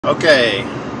Okay,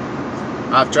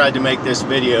 I've tried to make this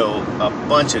video a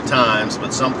bunch of times,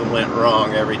 but something went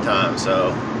wrong every time, so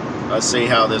let's see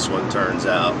how this one turns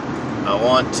out. I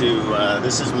want to,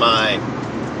 this is my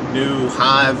new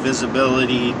high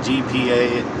visibility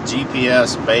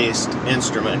GPS based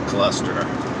instrument cluster.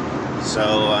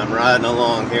 So I'm riding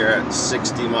along here at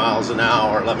 60 miles an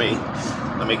hour. Let me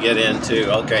get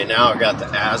into, okay, now I got the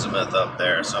azimuth up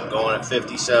there, so I'm going at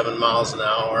 57 miles an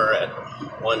hour at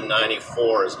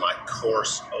 194 is my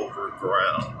course over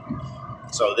ground.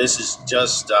 So this is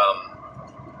just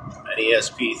an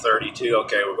ESP32.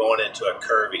 Okay, we're going into a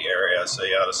curvy area, so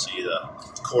you ought to see the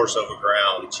course over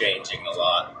ground changing a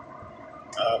lot.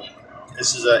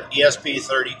 This is a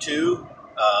ESP32,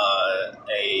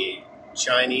 a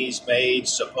Chinese made,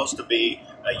 supposed to be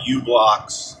a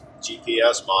Ublox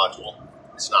GPS module.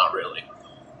 It's not really,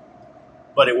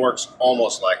 but it works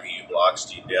almost like a Ublox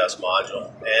GPS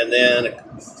module. And then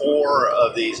 4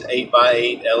 of these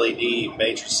 8x8 LED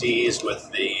matrices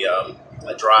with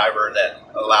a driver that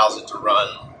allows it to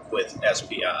run with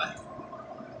SPI.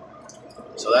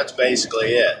 So that's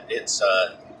basically it. It's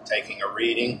taking a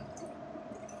reading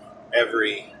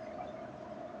every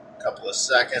couple of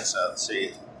seconds. Let's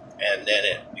see, and then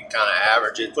it kind of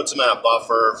averages, puts them in a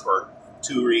buffer for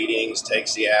 2 readings,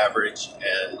 takes the average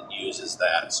and uses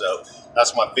that. So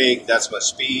that's my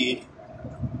speed.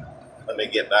 Let me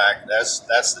get back. That's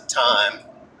the time.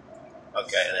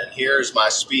 Okay, and then here's my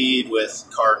speed with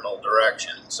cardinal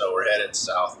direction. So we're headed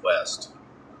southwest.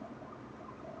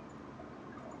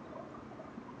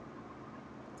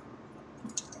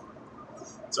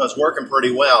 So it's working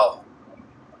pretty well.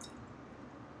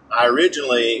 I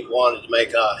originally wanted to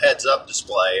make a heads-up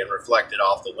display and reflect it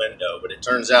off the window, but it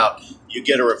turns out you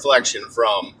get a reflection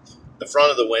from the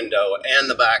front of the window and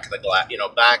the back of the glass,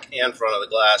 back and front of the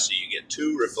glass, so you get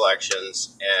 2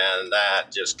 reflections, and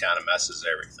that just kind of messes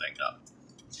everything up.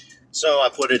 So I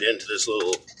put it into this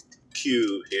little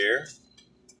cube here.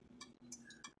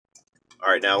 All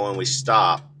right, now when we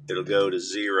stop, it'll go to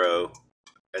 0,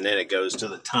 and then it goes to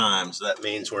the time, so that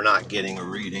means we're not getting a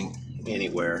reading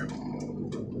anywhere.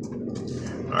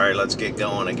 All right, let's get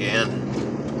going again.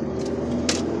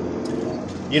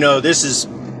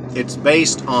 It's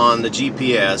based on the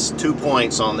GPS, 2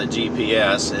 points on the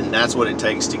GPS, and that's what it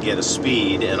takes to get a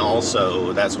speed, and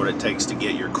also that's what it takes to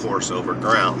get your course over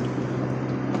ground.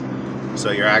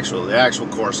 So the actual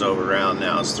course over ground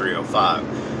now is 305.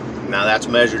 Now that's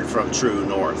measured from true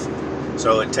north.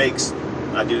 So it takes,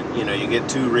 you get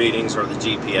 2 readings, or the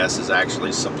GPS is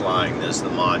actually supplying this. The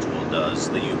module does,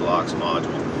 the Ublox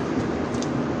module.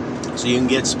 So you can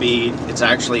get speed. It's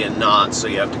actually in knots, so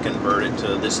you have to convert it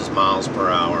to, this is miles per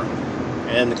hour.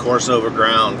 And the course over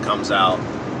ground comes out,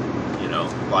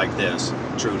 like this,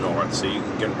 true north. So you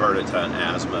can convert it to an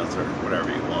azimuth or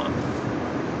whatever you want.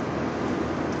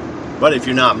 But if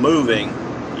you're not moving,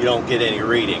 you don't get any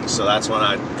readings. So that's when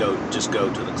I just go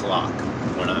to the clock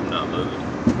when I'm not moving.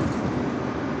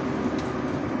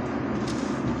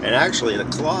 And actually the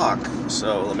clock,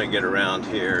 so let me get around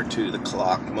here to the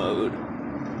clock mode.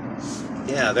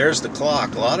 Yeah, there's the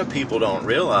clock. A lot of people don't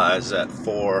realize that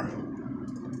for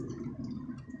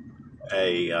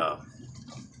a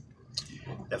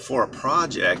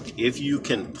project, if you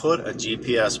can put a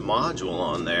GPS module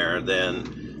on there, then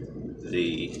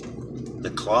the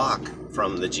clock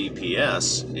from the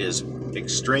GPS is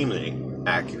extremely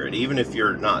accurate. Even if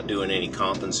you're not doing any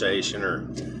compensation or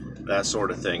that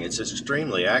sort of thing, it's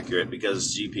extremely accurate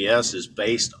because GPS is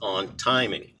based on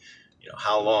timing.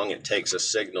 How long it takes a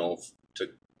signal to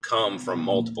come from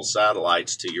multiple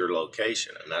satellites to your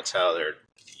location, and that's how they're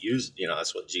used.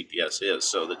 That's what GPS is.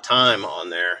 So the time on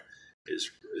there is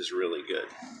really good.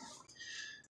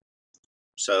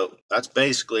 So that's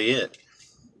basically it.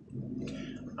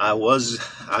 I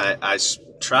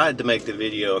tried to make the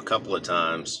video a couple of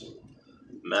times,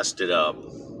 messed it up,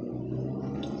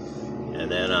 and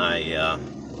then I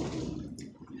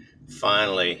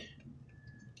finally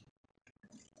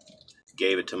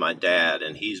gave it to my dad,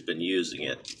 and he's been using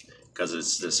it because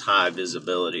it's this high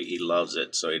visibility. He loves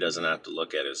it, so he doesn't have to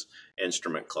look at his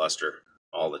instrument cluster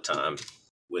all the time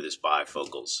with his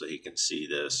bifocals, so he can see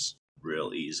this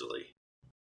real easily.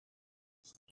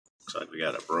 Looks like we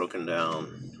got a broken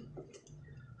down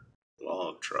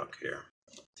log truck here,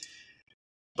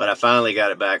 but I finally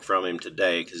got it back from him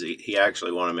today because he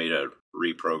actually wanted me to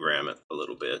reprogram it a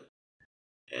little bit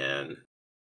and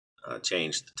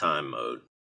change the time mode.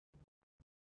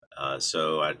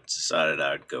 So I decided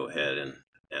I'd go ahead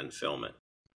and film it.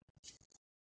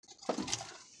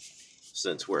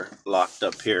 Since we're locked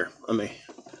up here,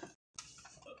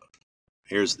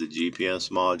 here's the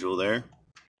GPS module there.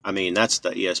 I mean, that's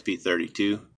the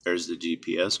ESP32. There's the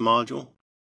GPS module.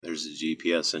 There's the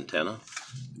GPS antenna.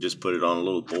 Just put it on a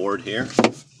little board here.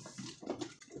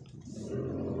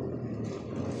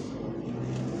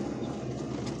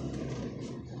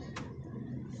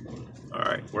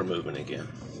 Alright, we're moving again.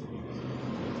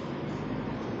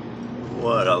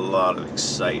 What a lot of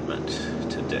excitement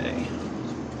today.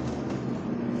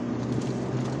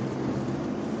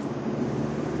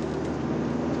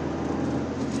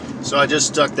 So I just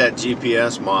stuck that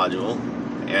GPS module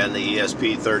and the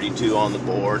ESP32 on the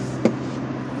board,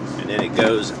 and then it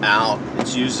goes out.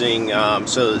 It's using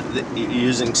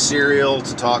using serial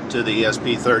to talk to the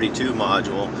ESP32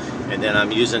 module, and then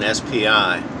I'm using SPI.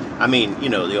 I mean, you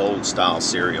know, the old style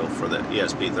serial for the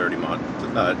ESP30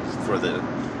 for the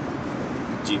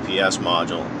GPS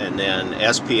module, and then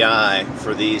SPI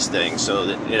for these things, so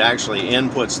that it actually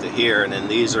inputs to here, and then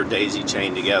these are daisy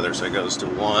chained together, so it goes to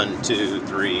 1, 2,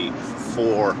 3,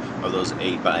 4 of those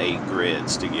 8x8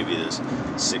 grids to give you this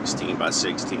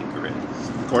 16x16 grid.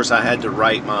 Of course, I had to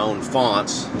write my own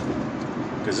fonts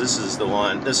because this is the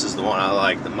one I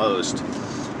like the most.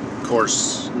 Of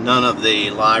course, none of the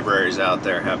libraries out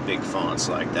there have big fonts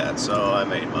like that, so I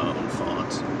made my own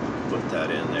fonts, put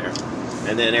that in there.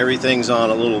 And then everything's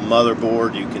on a little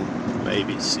motherboard. You can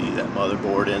maybe see that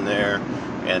motherboard in there.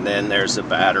 And then there's a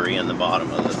battery in the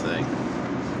bottom of the thing.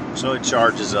 So it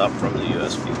charges up from the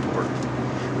USB port.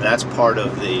 That's part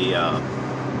of the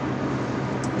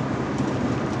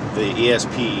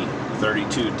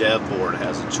ESP32 dev board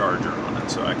has a charger on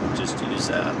it, so I can just use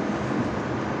that.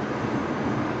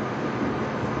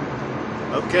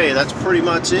 Okay, that's pretty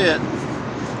much it.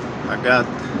 I've got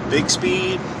big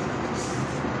speed,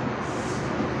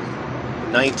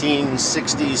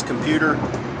 1960s computer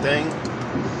thing.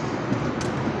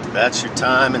 That's your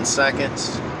time in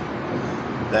seconds.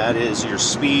 That is your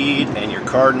speed and your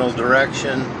cardinal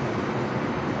direction.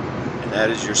 And that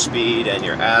is your speed and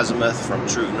your azimuth from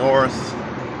true north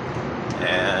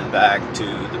and back to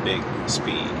the big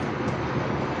speed.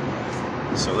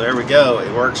 So there we go.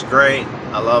 It works great.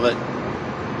 I love it.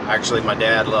 Actually, my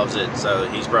dad loves it, so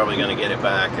he's probably going to get it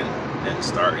back and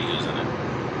start using it.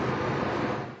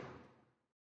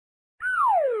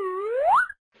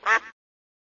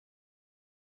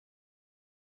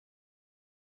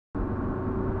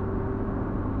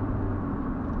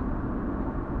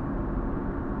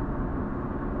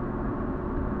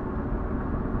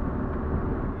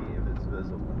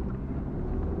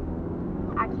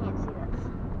 I can't see this.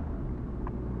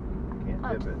 Can't Oh,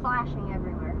 it's tip it. flashing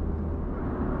everywhere.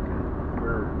 Okay.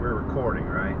 We're recording,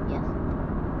 right? Yes.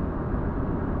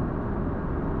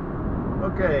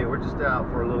 Okay, we're just out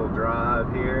for a little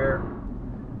drive here.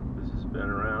 This has been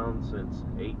around since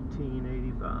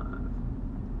 1885.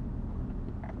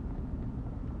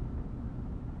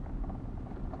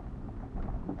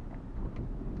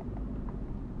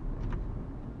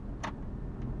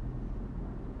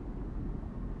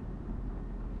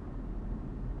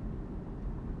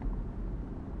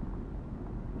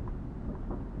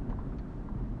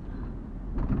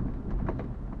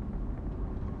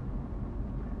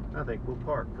 I think we'll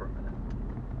park for a minute.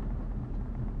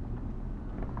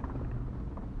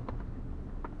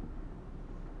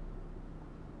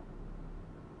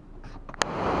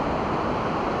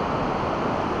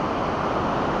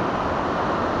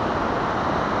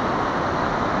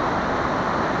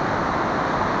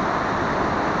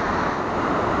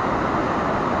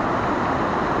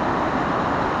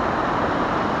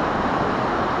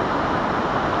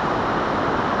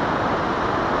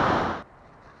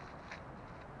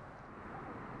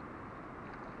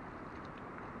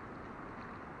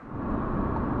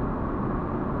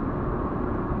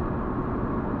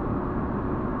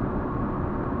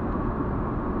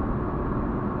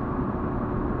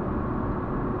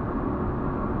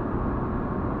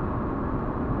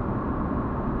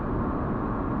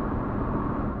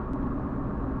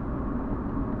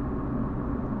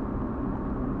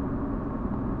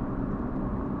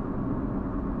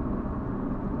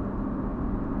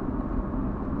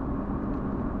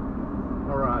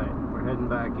 Heading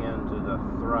back into the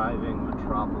thriving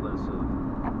metropolis of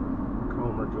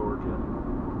Comer, Georgia.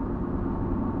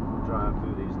 Drive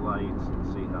through these lights and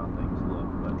see how things look,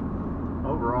 but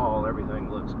overall everything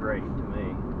looks great to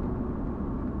me.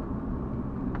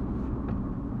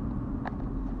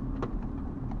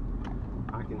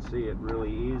 I can see it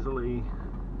really easily.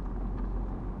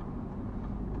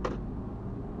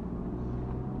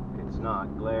 It's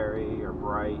not glary or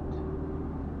bright.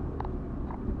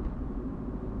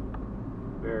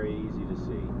 Very easy to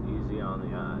see, easy on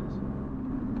the eyes.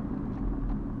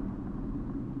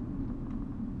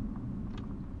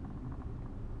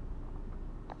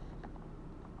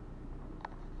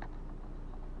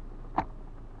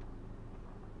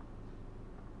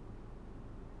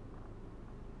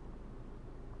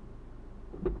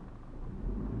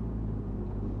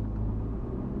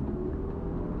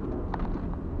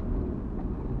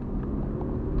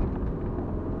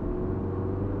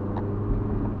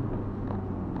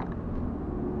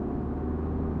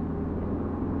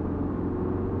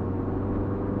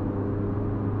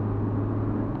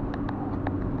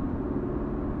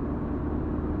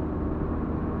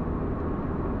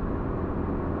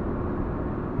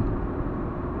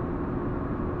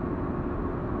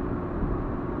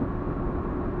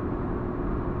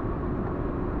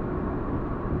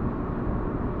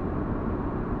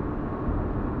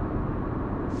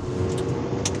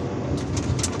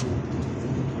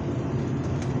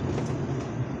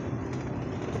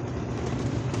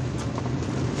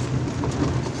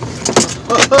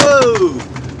 Whoa!